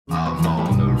I'm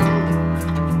on the road.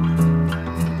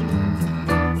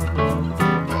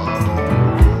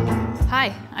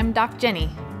 Hi, I'm Doc Jenny.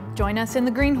 Join us in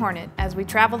the Green Hornet as we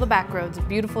travel the back roads of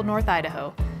beautiful North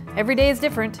Idaho. Every day is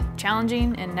different,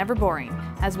 challenging, and never boring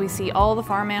as we see all the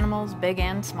farm animals, big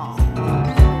and small.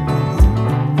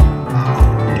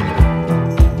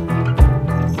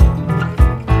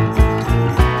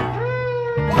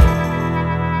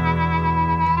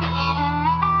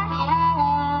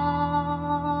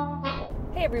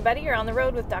 Hey everybody, you're on the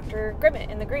road with Dr. Grimmett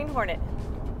in the Green Hornet.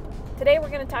 Today we're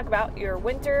going to talk about your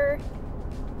winter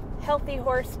healthy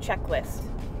horse checklist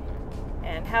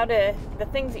and the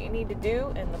things that you need to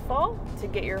do in the fall to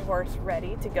get your horse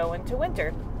ready to go into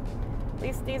winter. At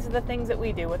least these are the things that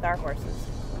we do with our horses.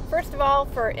 First of all,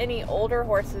 for any older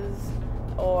horses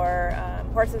or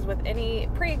horses with any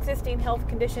pre-existing health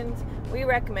conditions, we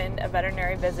recommend a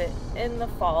veterinary visit in the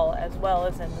fall as well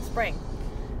as in the spring.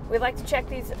 We like to check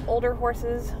these older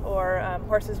horses or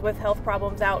horses with health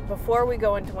problems out before we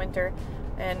go into winter,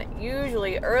 and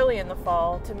usually early in the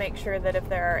fall, to make sure that if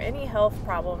there are any health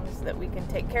problems that we can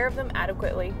take care of them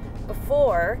adequately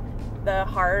before the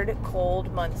hard,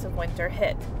 cold months of winter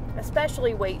hit,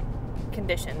 especially weight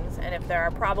conditions, and if there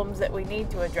are problems that we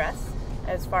need to address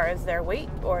as far as their weight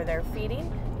or their feeding,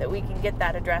 that we can get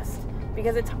that addressed,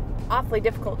 because it's awfully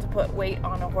difficult to put weight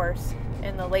on a horse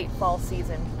in the late fall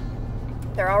season.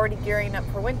 They're already gearing up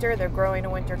for winter, they're growing a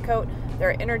winter coat,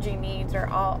 their energy needs are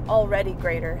already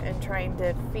greater, and trying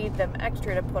to feed them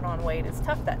extra to put on weight is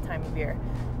tough that time of year.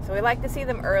 So we like to see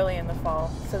them early in the fall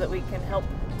so that we can help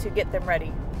to get them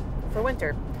ready for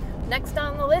winter. Next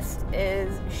on the list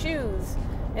is shoes.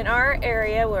 In our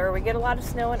area where we get a lot of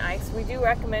snow and ice, we do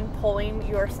recommend pulling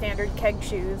your standard keg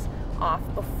shoes off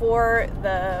before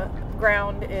the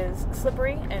ground is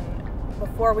slippery and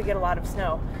before we get a lot of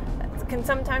snow. Can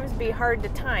sometimes be hard to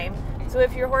time, so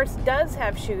if your horse does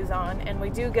have shoes on and we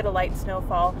do get a light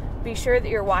snowfall, be sure that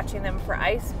you're watching them for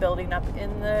ice building up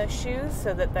in the shoes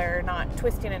so that they're not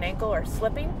twisting an ankle or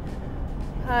slipping.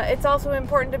 It's also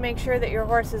important to make sure that your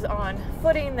horse is on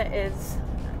footing that is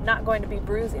not going to be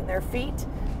bruising their feet.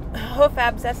 Hoof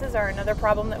abscesses are another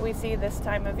problem that we see this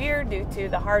time of year due to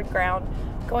the hard ground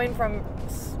going from,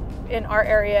 in our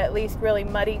area at least, really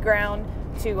muddy ground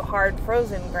to hard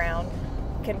frozen ground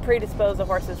can predispose the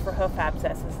horses for hoof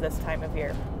abscesses this time of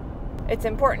year. It's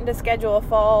important to schedule a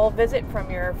fall visit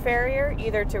from your farrier,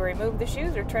 either to remove the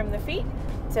shoes or trim the feet,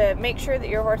 to make sure that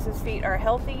your horse's feet are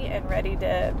healthy and ready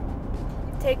to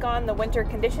take on the winter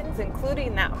conditions,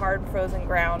 including that hard frozen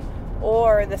ground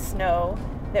or the snow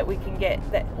that we can get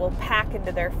that will pack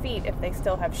into their feet if they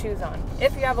still have shoes on.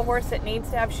 If you have a horse that needs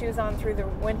to have shoes on through the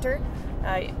winter,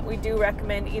 we do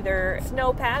recommend either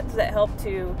snow pads that help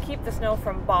to keep the snow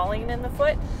from balling in the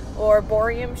foot, or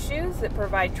boreum shoes that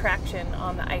provide traction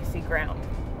on the icy ground.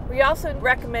 We also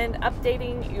recommend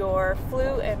updating your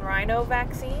flu and rhino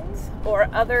vaccines or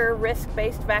other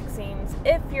risk-based vaccines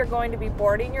if you're going to be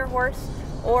boarding your horse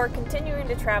or continuing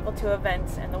to travel to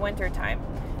events in the winter time.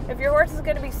 If your horse is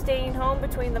going to be staying home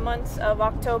between the months of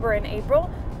October and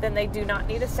April, then they do not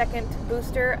need a second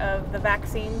booster of the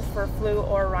vaccines for flu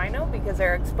or rhino, because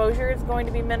their exposure is going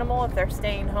to be minimal if they're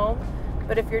staying home.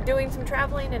 But if you're doing some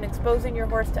traveling and exposing your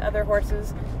horse to other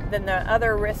horses, then the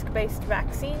other risk-based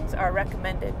vaccines are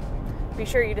recommended. Be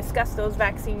sure you discuss those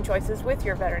vaccine choices with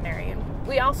your veterinarian.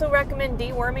 We also recommend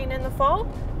deworming in the fall.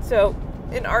 So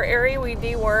in our area, we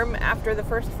deworm after the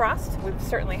first frost. We've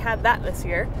certainly had that this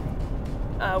year.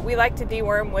 We like to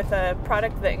deworm with a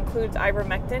product that includes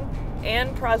ivermectin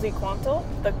and praziquantel.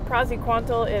 The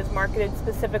praziquantel is marketed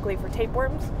specifically for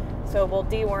tapeworms, so we'll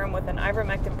deworm with an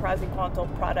ivermectin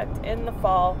praziquantel product in the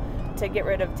fall to get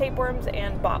rid of tapeworms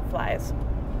and bot flies,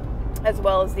 as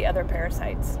well as the other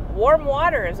parasites. Warm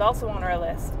water is also on our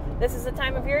list. This is the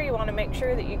time of year you want to make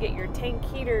sure that you get your tank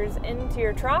heaters into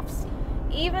your troughs.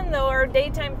 Even though our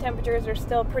daytime temperatures are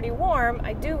still pretty warm,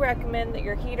 I do recommend that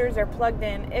your heaters are plugged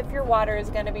in if your water is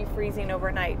going to be freezing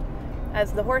overnight.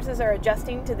 As the horses are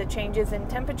adjusting to the changes in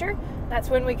temperature, that's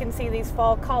when we can see these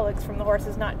fall colics from the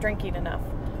horses not drinking enough.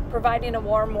 Providing a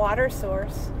warm water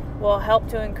source will help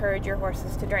to encourage your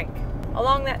horses to drink.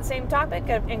 Along that same topic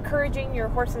of encouraging your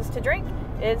horses to drink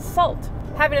is salt.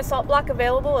 Having a salt block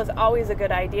available is always a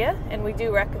good idea, and we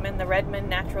do recommend the Redmond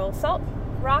natural salt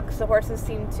rocks. The horses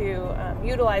seem to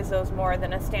utilize those more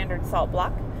than a standard salt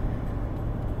block.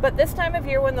 But this time of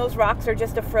year, when those rocks are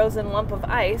just a frozen lump of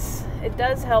ice, it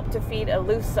does help to feed a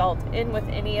loose salt in with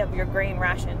any of your grain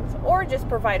rations, or just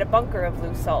provide a bunker of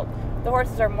loose salt. The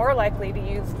horses are more likely to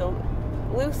use the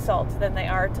loose salt than they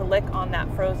are to lick on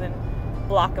that frozen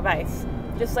block of ice.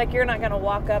 Just like you're not going to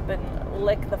walk up and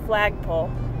lick the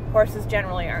flagpole horses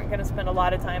generally aren't going to spend a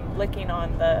lot of time licking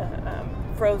on the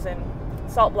frozen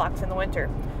salt blocks in the winter.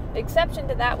 The exception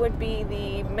to that would be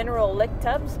the mineral lick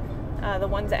tubs, the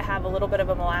ones that have a little bit of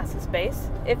a molasses base.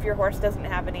 If your horse doesn't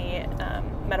have any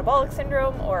metabolic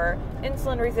syndrome or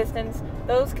insulin resistance,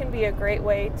 those can be a great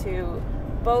way to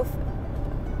both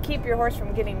keep your horse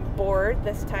from getting bored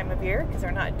this time of year because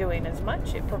they're not doing as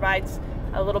much. It provides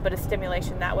a little bit of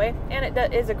stimulation that way, and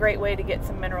it is a great way to get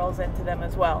some minerals into them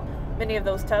as well. Many of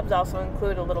those tubs also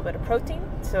include a little bit of protein,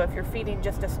 so if you're feeding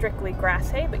just a strictly grass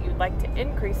hay but you'd like to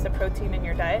increase the protein in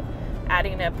your diet,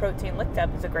 adding a protein lick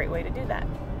tub is a great way to do that.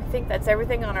 I think that's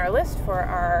everything on our list for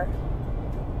our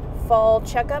fall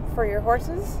checkup for your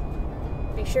horses.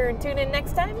 Be sure and tune in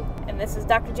next time, and this is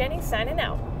Dr. Jenni signing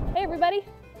out. Hey everybody!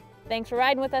 Thanks for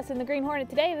riding with us in the Green Hornet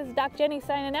today. This is Dr. Jenni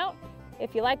signing out.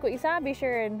 If you like what you saw, be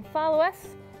sure and follow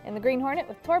us in the Green Hornet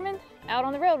with Tormund, out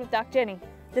on the road with Dr. Jenni.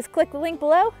 Just click the link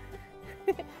below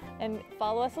and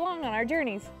follow us along on our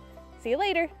journeys. See you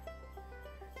later.